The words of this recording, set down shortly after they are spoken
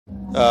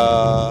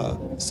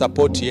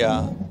support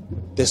ya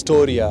the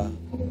story ya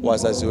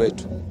wazazi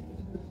wetu.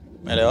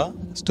 Umeelewa?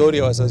 Story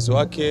ya wazazi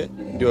wake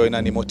ndio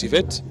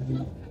inanimotivate.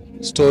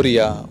 Story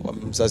ya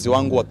mzazi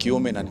wangu wa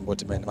kiume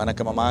inanimotivate. Maana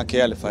kama mama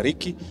yake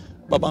alifariki,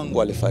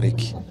 babangu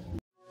alifariki.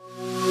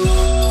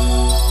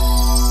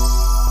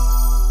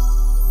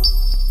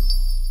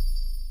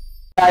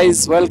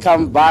 Guys,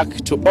 welcome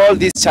back to all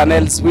these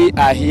channels. We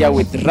are here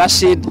with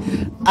Rashid,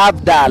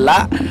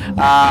 Abdalla,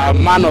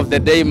 man of the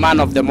day, man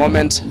of the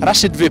moment.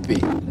 Rashid,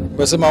 vipi?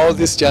 Unasema all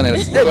these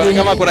channels.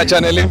 Kama kuna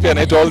channel mpya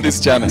inaitwa all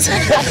these channels.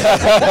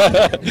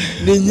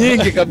 Ni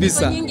nyingi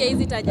kabisa. Ni nyingi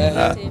hizi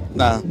tajiri.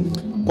 Na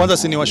kwanza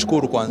si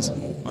niwashukuru kwanza.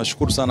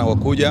 Nashukuru sana kwa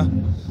kuja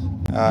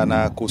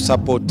na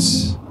kusupport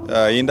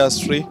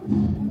industry.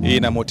 Hii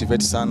ina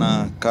motivate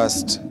sana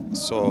cast,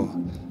 so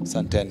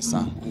asanteni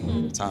sana.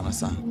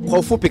 Sana. Kwa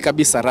ufupi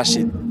kabisa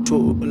Rashid,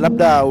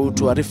 labda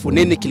utuarifu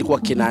nini kilikuwa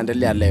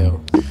kinaendelea leo?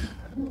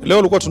 Leo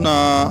ulikuwa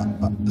tuna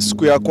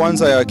siku ya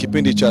kwanza ya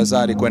kipindi cha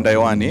Zari kwenda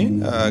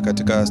hewani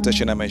katika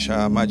station ya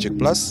Maisha Magic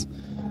Plus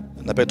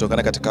na pia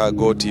tokana katika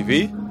Go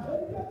TV.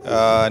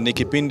 Ni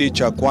kipindi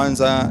cha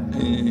kwanza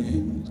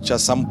cha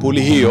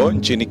sampuli hiyo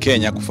nchini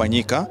Kenya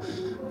kufanyika,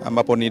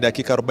 ambapo ni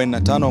dakika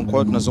 45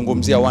 kwa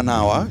tunazungumzia 1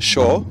 hour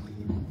show.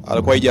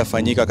 Alikuwa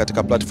haijafanyika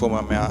katika platform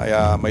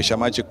ya Maisha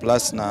Magic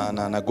Plus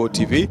na Go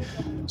TV.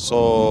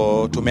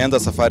 So tumeanza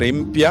safari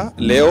mpya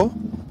leo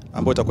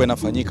ambayo itakuwa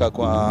inafanyika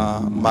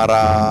kwa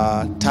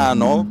mara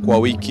 5 kwa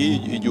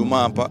wiki,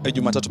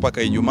 Jumatatu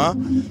mpaka Ijumaa.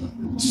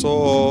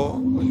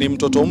 So ni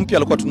mtoto mpya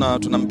alikuwa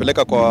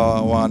tunampeleka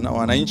kwa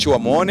wananchi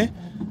wamuone.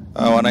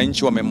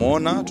 Wananchi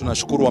wamemwona,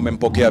 tunashukuru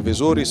wamempokea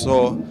vizuri.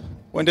 So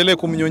waendelee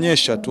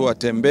kumnyonyesha tu,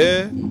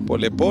 atembee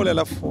polepole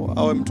alafu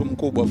awe mtu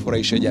mkubwa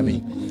afurahishe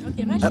jamii.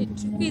 Okay, Rashid,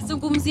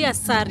 tukizungumzia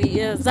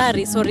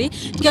Zari,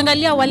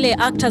 tukiangalia wale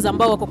actors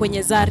ambao wako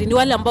kwenye Zari, ni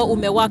wale ambao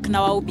umework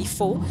na wao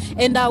before,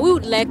 and we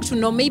would like to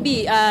know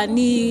maybe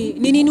ni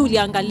nini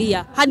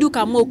uliangalia hadi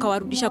ukaamua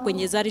ukawarudisha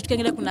kwenye Zari.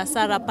 Tukiangalia kuna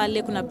Sara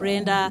pale, kuna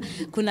Brenda,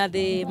 kuna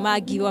the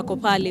Maggie wako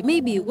pale.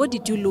 Maybe what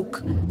did you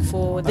look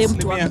for them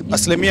to work?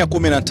 Asilimia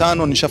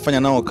 15 nishafanya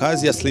nao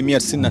kazi, asilimia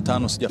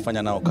 95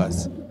 sijafanya nao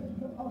kazi.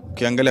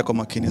 Ukiangalia kwa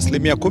makini,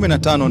 asilimia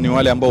 15 ni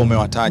wale ambao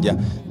umewataja.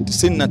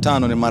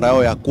 95 ni mara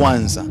yao ya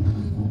kwanza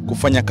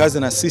kufanya kazi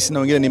na sisi, na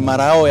wengine ni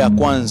mara yao ya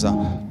kwanza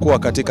kuwa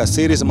katika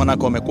series, maana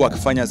wamekuwa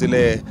wakifanya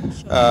zile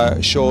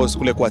shows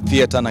kule kwa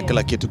theater na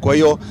kila kitu. Kwa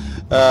hiyo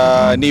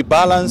ni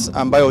balance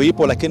ambayo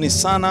ipo, lakini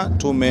sana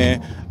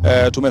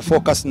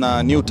tumefocus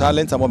na new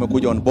talents ambao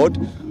wamekuja on board.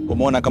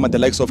 Umeona kama the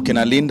likes of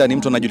Linda ni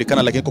mtu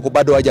anajulikana, lakini kwa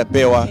bado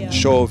hajapewa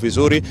show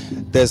vizuri.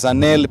 There's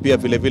Anel pia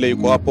vile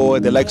yuko hapo.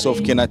 The likes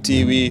of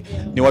TV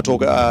ni watu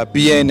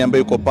BN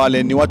ambaye yuko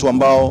pale, ni watu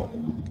ambao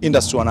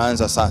industry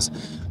wanaanza sasa.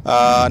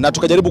 Na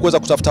tukajaribu kuweza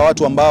kutafuta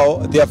watu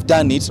ambao they have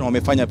done it na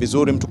wamefanya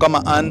vizuri. Mtu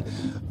kama Ann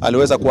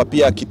aliweza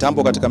kuwapia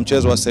kitambo katika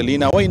mchezo wa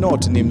Selina. Why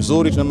not? Ni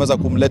mzuri, tunaweza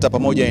kumleta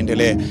pamoja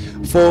endelee.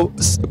 For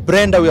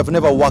Brenda, we have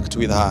never worked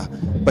with her,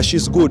 but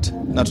she's good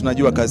na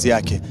tunajua kazi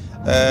yake.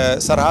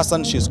 Sarah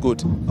Hassan, she's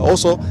good.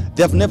 Also,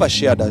 they have never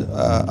shared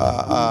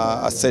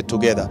a set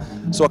together.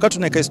 So wakati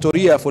tunaweka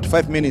historia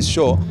 45 minutes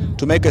show,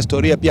 tumeweka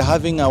historia pia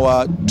having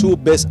our 2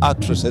 best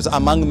actresses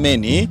among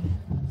many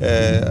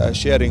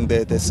sharing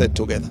the set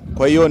together.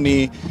 Kwa hiyo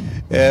ni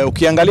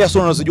ukiangalia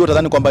sura unazojua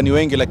utadhani kwamba ni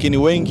wengi, lakini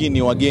wengi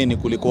ni wageni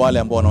kuliko wale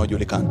ambao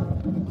wanaojulikana.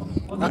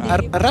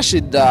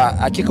 Rashid,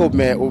 hakika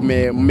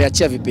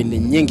umeachia vipindi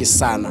nyingi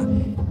sana.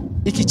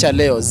 Hiki cha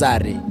leo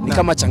Zari ni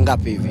kama cha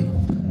ngapi hivi?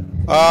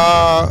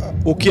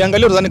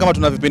 Ukiangalia utadhani kama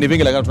tuna vipindi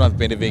vingi, lakini tuna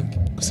vipindi vingi.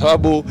 Kwa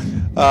sababu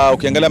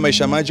ukiangalia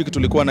Maisha Magic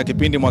tulikuwa na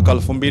kipindi mwaka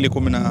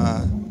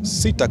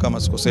 2016 kama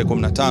sikosei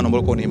 15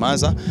 ambao ni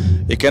Imaza,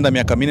 ikaenda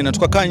miaka 4 na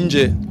tukakaa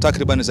nje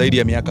takriban zaidi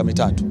ya miaka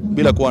 3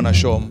 bila kuwa na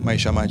show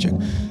Maisha Magic,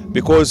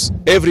 because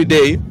every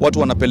day watu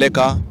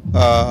wanapeleka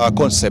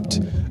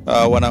concept,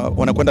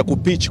 wanakwenda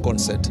kupitch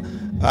concept,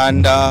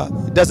 and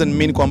it doesn't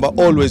mean kwamba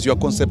always your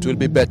concept will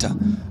be better.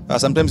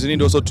 Sometimes you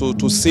need also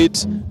to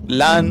sit,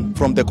 learn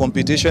from the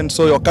competition.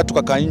 So wakati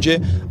tukakaa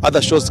nje,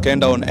 other shows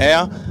kaenda on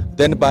air,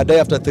 then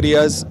baadaye after 3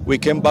 years we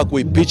came back,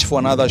 we pitched for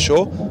another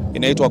show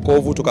inaitwa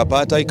Kovu,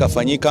 tukapata,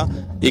 ikafanyika,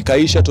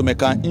 ikaisha,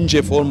 tumekaa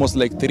nje for almost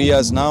like 3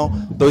 years now,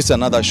 though it's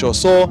another show.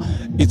 So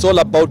it's all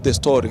about the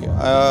story.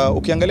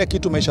 Ukiangalia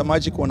kitu Maisha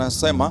Magic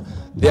wanasema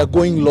they are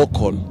going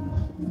local.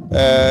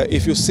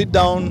 If you sit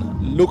down,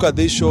 look at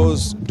these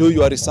shows, do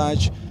your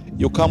research,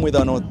 you come with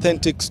an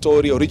authentic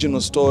story,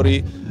 original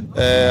story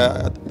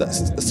that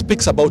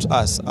speaks about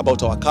us,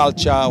 about our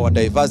culture, our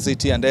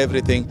diversity and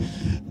everything.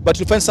 But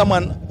you find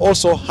someone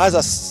also has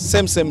a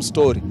same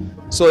story.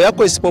 So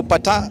yako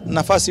isipopata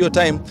nafasi hiyo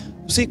time,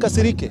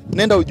 usikasirike,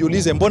 nenda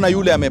ujiulize mbona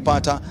yule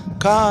amepata,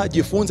 kaa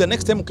jifunze,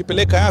 next time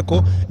ukipeleka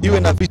yako iwe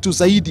na vitu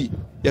zaidi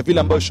ya vile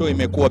ambayo show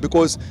imekuwa,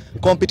 because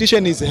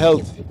competition is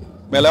healthy.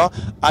 Melewa?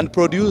 And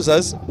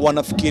producers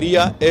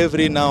wanafikiria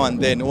every now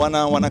and then,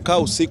 wanakaa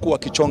usiku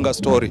wakichonga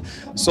story.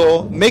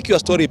 So make your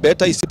story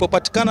better.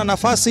 Isipopatikana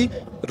nafasi,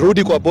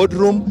 rudi kwa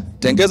boardroom,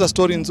 tengeza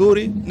story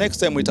nzuri, next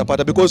time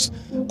utapata, because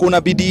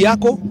kuna bidii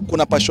yako,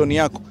 kuna passion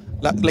yako.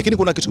 Lakini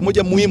kuna kitu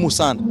kimoja muhimu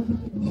sana.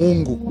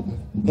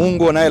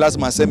 Mungu naye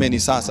lazima aseme ni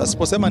sasa.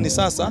 Asiposema ni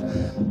sasa,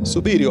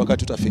 subiri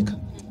wakati utafika.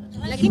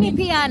 Lakini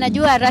pia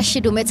najua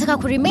Rashid umetaka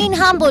ku remain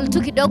humble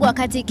tu kidogo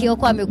wakati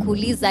Kioko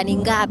amekuuliza ni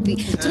ngapi.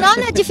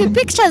 Tunaona jifi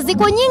pictures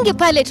ziko nyingi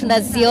pale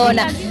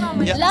tunaziona.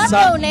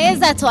 Labda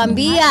unaweza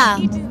tuambia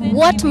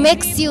what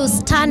makes you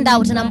stand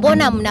out na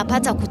mbona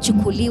mnapata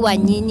kuchukuliwa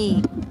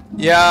nyinyi?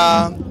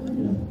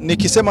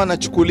 Nikisema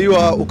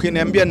nachukuliwa,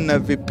 ukiniambia nina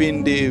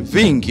vipindi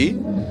vingi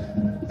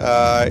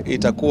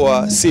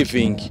itakuwa si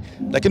vingi.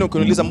 Lakini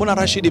ukiniuliza mbona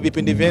Rashid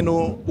vipindi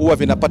vyenu huwa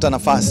vinapata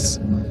nafasi,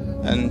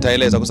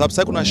 nitaeleza. Kwa sababu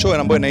sasa kuna show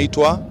ambayo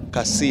inaitwa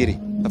Kasiri.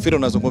 Nafikiri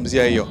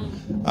unazungumzia hiyo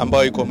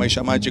ambayo iko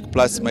Maisha Magic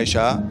plus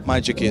Maisha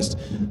Magicist.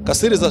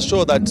 Kasiri is a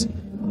show that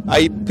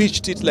I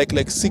pitched it like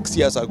 6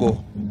 years ago.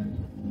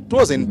 It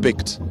wasn't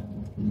picked.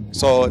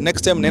 So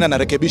next time nena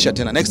narekebisha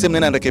tena. Next time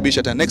nena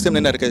narekebisha tena. Next time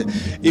nena narekebisha.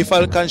 If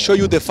I can show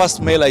you the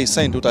first mail I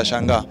sent,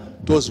 utashangaa.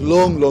 It was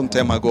long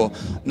time ago.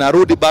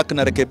 Narudi back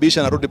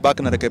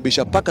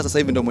narekebisha mpaka sasa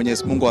hivi ndio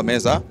Mwenyezi Mungu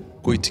ameweza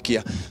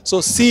kuitikia.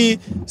 So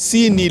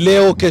si ni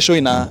leo kesho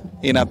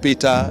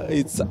inapita.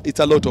 It's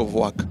a lot of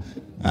work.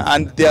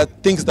 And there are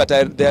things that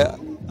they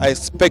are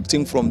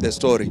expecting from the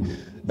story.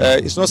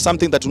 It's not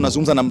something that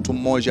unazungumza na mtu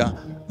mmoja.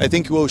 I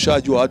think wewe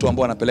ushajua watu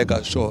ambao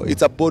wanapeleka show.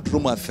 It's a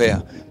boardroom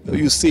affair.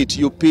 You sit,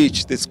 you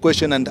pitch, this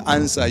question and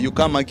answer, you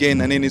come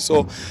again and then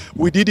so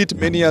we did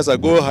it many years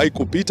ago.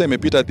 Haikupita,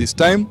 imepita this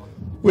time.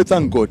 We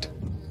thank God.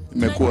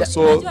 Imekuwa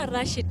so.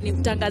 Rashid ni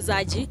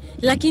mtangazaji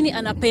lakini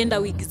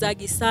anapenda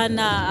uigizaji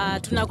sana.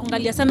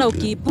 Tunakuangalia sana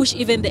ukipush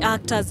even the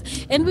actors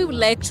and we would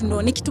like to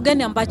know ni kitu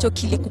gani ambacho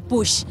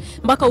kilikupush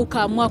mpaka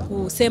ukaamua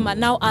kusema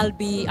now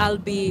I'll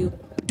be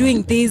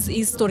doing this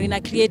history na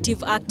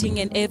creative acting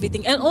and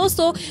everything, and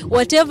also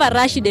whatever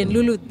Rashid and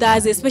Lulu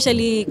does,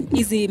 especially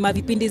hizi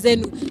mavipindi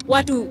zenu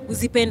watu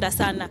uzipenda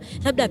sana,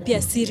 labda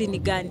pia siri ni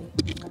gani?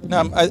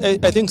 Naam,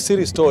 I think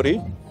siri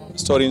story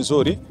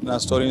nzuri, na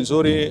story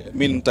nzuri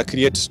mimi nita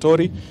create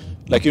story,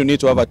 lakini you need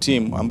to have a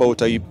team ambao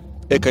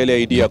utaiweka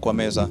ile idea kwa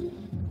meza.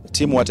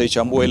 Timu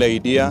wataichambua ile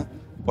idea,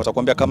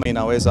 watakwambia kama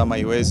inaweza ama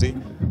haiwezi.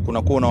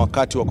 Kuna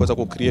wakati wa kuweza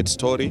ku create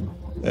story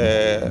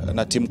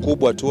na timu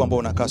kubwa tu ambao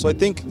unakaa. So I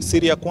think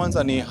siri ya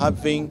kwanza ni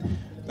having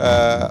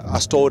a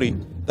story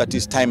that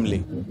is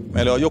timely.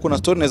 Umeelewa? Hiyo kuna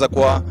story inaweza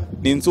kuwa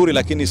ni nzuri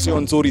lakini sio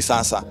nzuri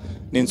sasa.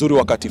 Ni nzuri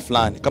wakati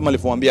fulani. Kama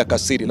nilivyowaambia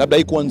Kasiri, labda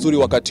haikuwa nzuri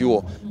wakati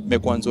huo,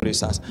 imekuwa nzuri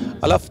sasa.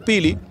 Alafu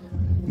pili,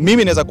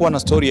 mimi naweza kuwa na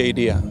story ya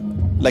idea,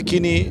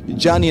 lakini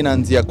journey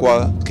inaanzia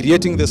kwa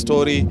creating the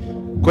story,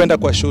 kwenda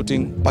kwa shooting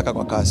mpaka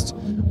kwa cast.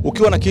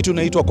 Ukiwa na kitu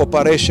inaitwa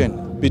cooperation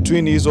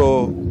between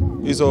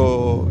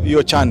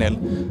hiyo channel,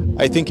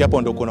 I think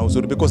hapo ndio kuna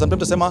uzuri, because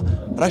sometimes tunasema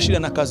Rashid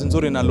ana kazi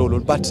nzuri na Lulu,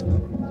 but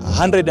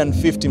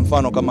 150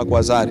 mfano kama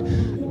kwa Zari,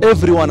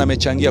 everyone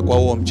amechangia kwa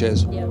huo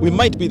mchezo. We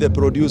might be the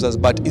producers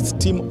but it's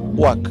team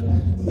work.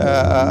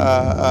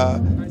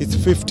 It's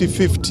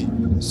 50-50.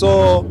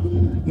 So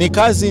ni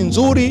kazi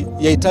nzuri,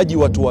 yahitaji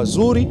watu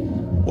wazuri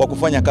wa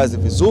kufanya kazi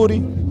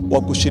vizuri,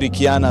 wa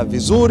kushirikiana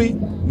vizuri,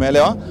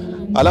 umeelewa?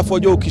 Alafu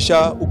unajua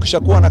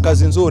ukishakuwa na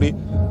kazi nzuri,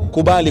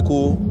 kubali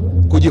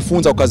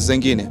kujifunza kwa kazi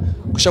zingine.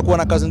 Ukishakuwa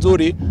na kazi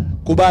nzuri,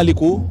 kubali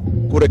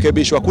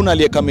kurekebishwa. Hakuna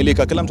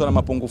aliyekamilika, kila mtu ana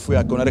mapungufu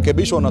yake.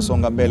 Unarekebishwa,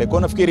 unasonga mbele.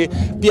 Kwa nafikiri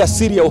pia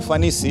siri ya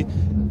ufanisi,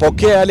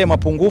 pokea yale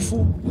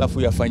mapungufu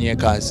alafu yafanyie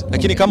kazi.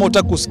 Lakini kama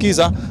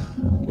utakusikiza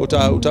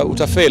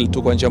utafail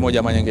tu kwa njia moja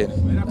ama nyingine.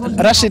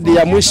 Rashid,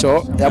 ya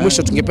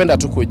mwisho tungependa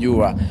tu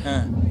kujua.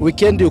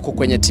 Weekend uko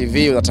kwenye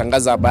TV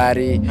unatangaza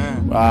habari,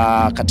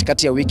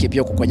 katikati ya wiki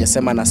pia uko kwenye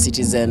Sema na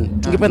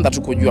Citizen. Tungependa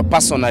tu kujua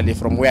personally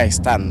from where I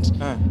stand.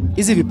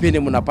 Hizi vipindi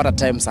mnapata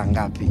time saa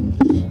ngapi?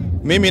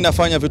 Mimi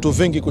nafanya vitu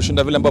vingi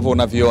kushinda vile ambavyo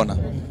unaviona.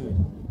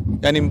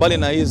 Yaani mbali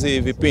na hizi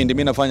vipindi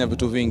mimi nafanya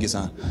vitu vingi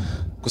sana.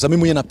 Kwa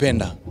sababu mimi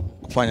napenda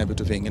kufanya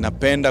vitu vingi.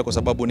 Napenda kwa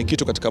sababu ni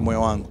kitu katika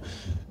moyo wangu.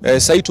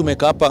 Sasa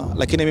tumekaa hapa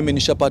lakini mimi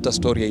nishapata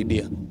story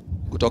idea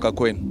kutoka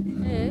kwenu.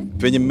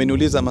 Venye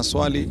mmeniuliza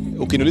maswali,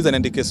 ukiniuliza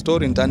niandike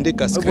story,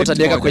 nitaandika script.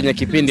 Utaandika kwenye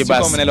kipindi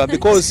basi.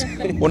 Because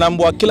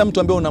unaambia kila mtu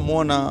ambaye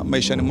unamuona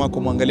maishani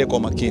mwako muangalie kwa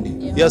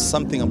makini. Yes,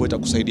 something ambayo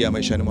itakusaidia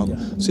maishani mwako.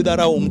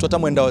 Usidharau mtu, hata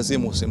mwenda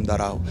wazimu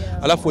usimdharau.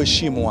 Alafu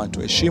heshimu watu,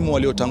 heshimu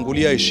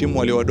waliotangulia, heshimu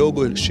walio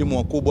wadogo, heshimu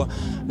wakubwa.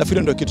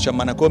 Nafikiri ndio kitu cha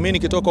maana. Kwa mimi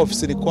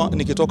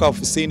nikitoka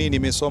ofisini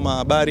nimesoma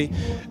habari,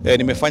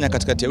 nimefanya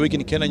katikati ya wiki,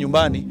 nikienda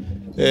nyumbani,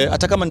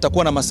 hata kama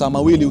nitakuwa na masaa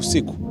mawili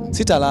usiku,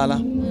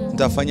 sitalala,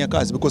 nitafanya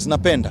kazi because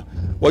napenda.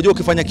 Wajua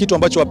ukifanya kitu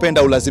ambacho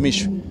wapenda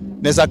ulazimishwe.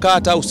 Naweza kaa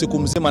hata usiku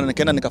mzima na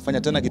nikaenda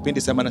nikafanya tena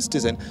kipindi Sema na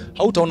Citizen,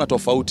 hautaona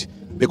tofauti,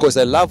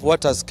 because I love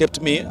what has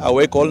kept me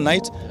awake all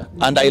night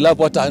and I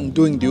love what I'm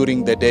doing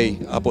during the day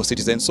hapo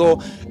Citizen. So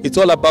it's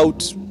all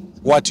about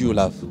what you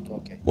love.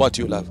 Okay. What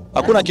you love.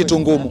 Hakuna kitu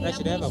ngumu.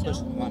 Rashid, I have a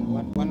question.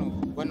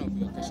 One of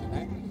your questions.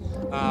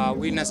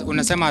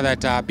 Unasema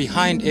that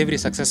behind every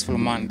successful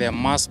man there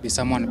must be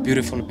someone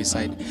beautiful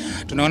beside.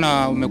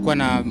 Tunaona umekuwa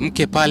na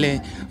mke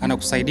pale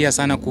anakusaidia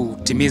sana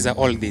kutimiza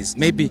all this.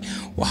 Maybe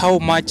how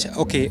much,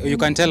 okay, you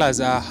can tell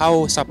us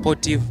how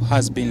supportive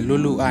has been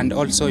Lulu, and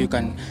also you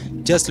can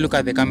just look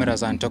at the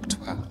cameras and talk to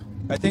her.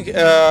 I think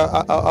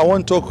I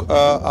won't talk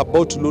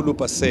about Lulu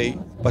per se,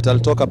 but I'll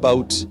talk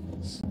about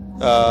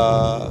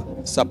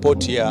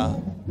support ya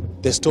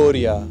the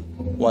story ya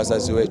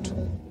wazazi wetu.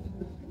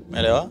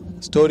 Umeelewa?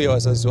 Story ya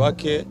wazazi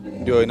wake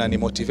ndio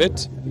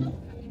inanimotivate.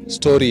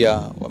 Story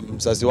ya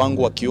mzazi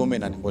wangu wa kiume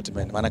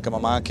inanimotivate. Maana kama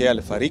mama yake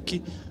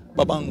alifariki,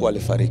 babangu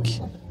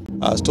alifariki.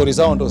 Stories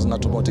zao ndo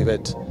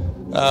zinatumotivate.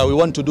 We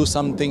want to do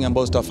something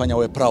ambayo tutafanya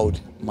we proud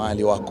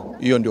mahali wako.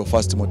 Hiyo ndio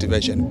first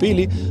motivation.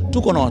 Pili,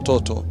 tuko na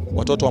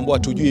watoto ambao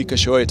hatujui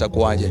kesho yao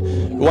itakuwaje.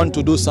 We want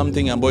to do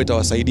something ambayo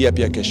itawasaidia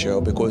pia kesho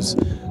yao, because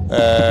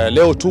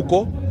leo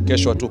tuko,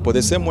 kesho hatupo.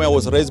 The same way I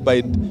was raised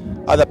by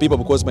other people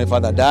because my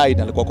father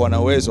died, alikuwa kwa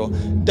na uwezo,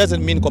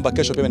 doesn't mean kwamba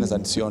kesho pia naweza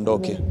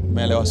nisiondoke.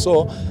 Umeelewa?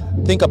 So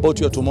think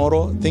about your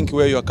tomorrow, think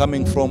where you are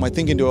coming from. I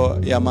think ndio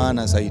ya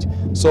maana zaidi.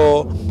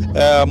 So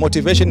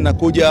motivation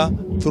inakuja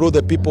through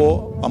the people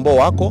ambao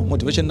wako,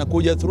 motivation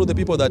inakuja through the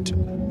people that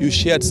you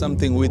shared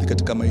something with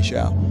katika maisha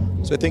yao.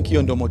 So I think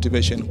hiyo ndio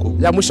motivation kuu.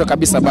 Ya mwisho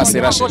kabisa basi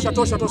Rashid.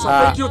 Tosha.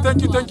 Thank you.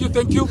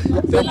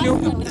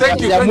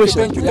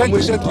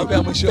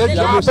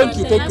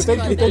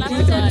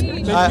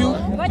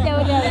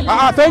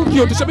 Thank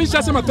you.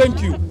 Tushabisha sema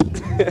thank you.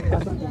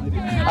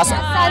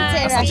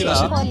 Asante Rashid.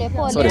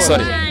 Pole.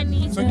 Sorry.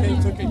 It's okay.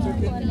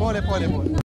 Pole.